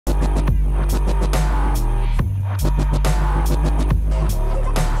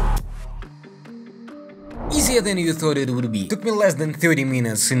easier than you thought it would be. Took me less than 30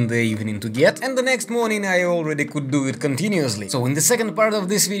 minutes in the evening to get, and the next morning I already could do it continuously. So in the second part of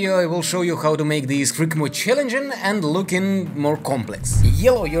this video I will show you how to make this trick more challenging and looking more complex.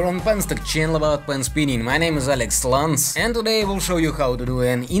 Hello, you're on Penstock, channel about pen spinning. My name is Alex Lance, and today I will show you how to do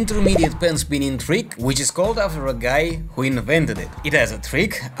an intermediate pen spinning trick, which is called after a guy who invented it. It has a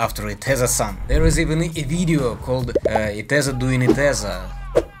trick after Iteza's son. There is even a video called Iteza doing Iteza.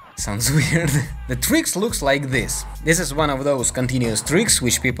 Sounds weird. The tricks looks like this. This is one of those continuous tricks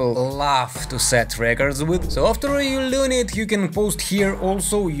which people love to set records with. So after you learn it, you can post here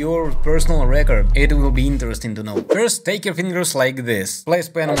also your personal record. It will be interesting to know. First, take your fingers like this. Place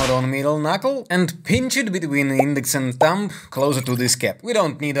pen mode on middle knuckle and pinch it between index and thumb closer to this cap. We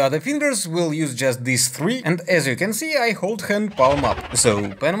don't need other fingers, we'll use just these three. And as you can see, I hold hand palm up. So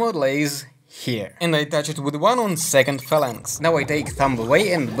pen mode lays here, and I touch it with one on second phalanx. Now I take thumb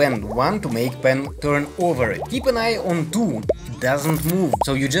away and bend one to make pen turn over it. Keep an eye on two, it doesn't move.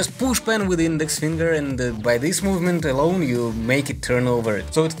 So you just push pen with index finger, and by this movement alone you make it turn over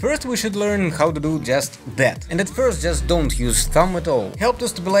it. So at first we should learn how to do just that. And at first just don't use thumb at all. Help to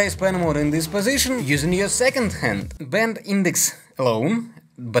stabilize pen mode in this position using your second hand. Bend index alone,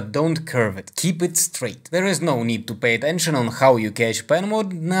 but don't curve it. Keep it straight. There is no need to pay attention on how you catch pen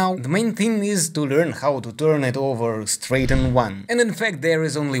mode now. The main thing is to learn how to turn it over straight in one. And in fact there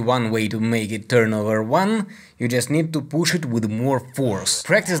is only one way to make it turn over one. You just need to push it with more force.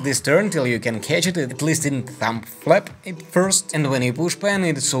 Practice this turn till you can catch it at least in thumb flap at first. And when you push pen,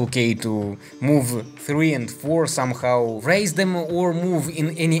 it's okay to move 3 and 4 somehow, raise them or move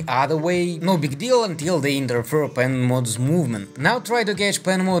in any other way. No big deal until they interfere pen mode's movement. Now try to catch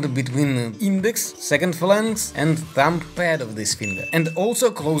pen mode between index, second phalanx and thumb pad of this finger. And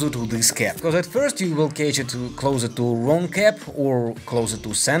also closer to this cap. Because at first you will catch it closer to wrong cap or closer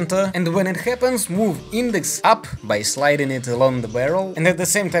to center. And when it happens, move index up by sliding it along the barrel, and at the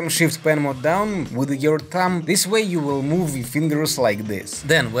same time shift pen mode down with your thumb. This way you will move your fingers like this.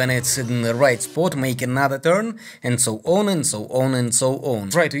 Then when it's in the right spot, make another turn, and so on and so on and so on.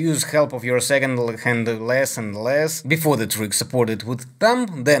 Try to use help of your second hand less and less. Before the trick, support it with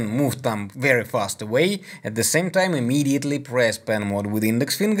thumb, then move thumb very fast away. At the same time immediately press pen mode with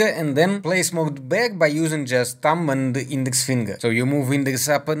index finger, and then place mode back by using just thumb and index finger. So you move index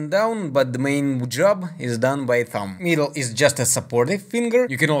up and down, but the main job is done by thumb. Middle is just a supportive finger.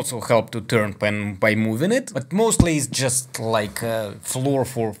 You can also help to turn pen by moving it, but mostly it's just like a floor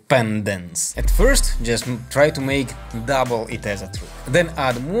for pen dance. At first, just try to make double Iteza trick. Then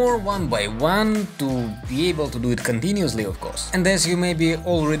add more one by one to be able to do it continuously, of course. And as you maybe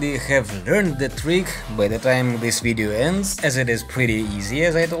already have learned the trick by the time this video ends, as it is pretty easy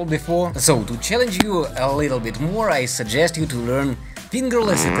as I told before. So to challenge you a little bit more, I suggest you to learn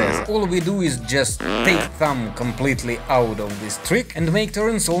fingerless Iteza. All we do is just take thumb completely out of this trick and make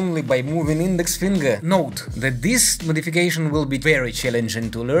turns only by moving index finger. Note that this modification will be very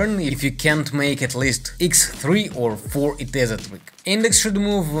challenging to learn if you can't make at least x3 or 4 Iteza trick. Index should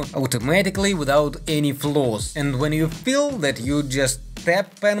move automatically without any flaws, and when you feel that you just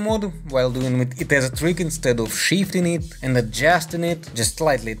tap pen mode while doing with Iteza trick instead of shifting it and adjusting it, just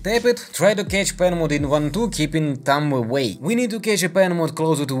slightly tap it. Try to catch pen mode in 1-2, keeping thumb away. We need to catch a pen mode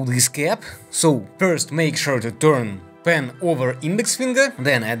closer to this cap, so first make sure to turn pen over index finger,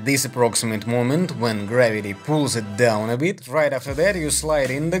 then at this approximate moment when gravity pulls it down a bit, right after that you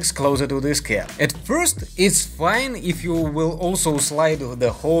slide index closer to this cap. At first it's fine if you will also slide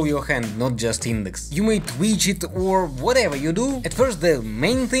the whole your hand, not just index. You may twitch it or whatever you do. At first the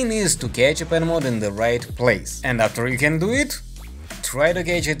main thing is to catch a pen mode in the right place, and after you can do it, try to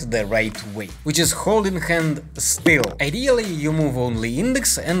catch it the right way, which is holding hand still. Ideally you move only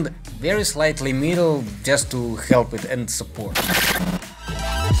index and very slightly middle just to help it and support.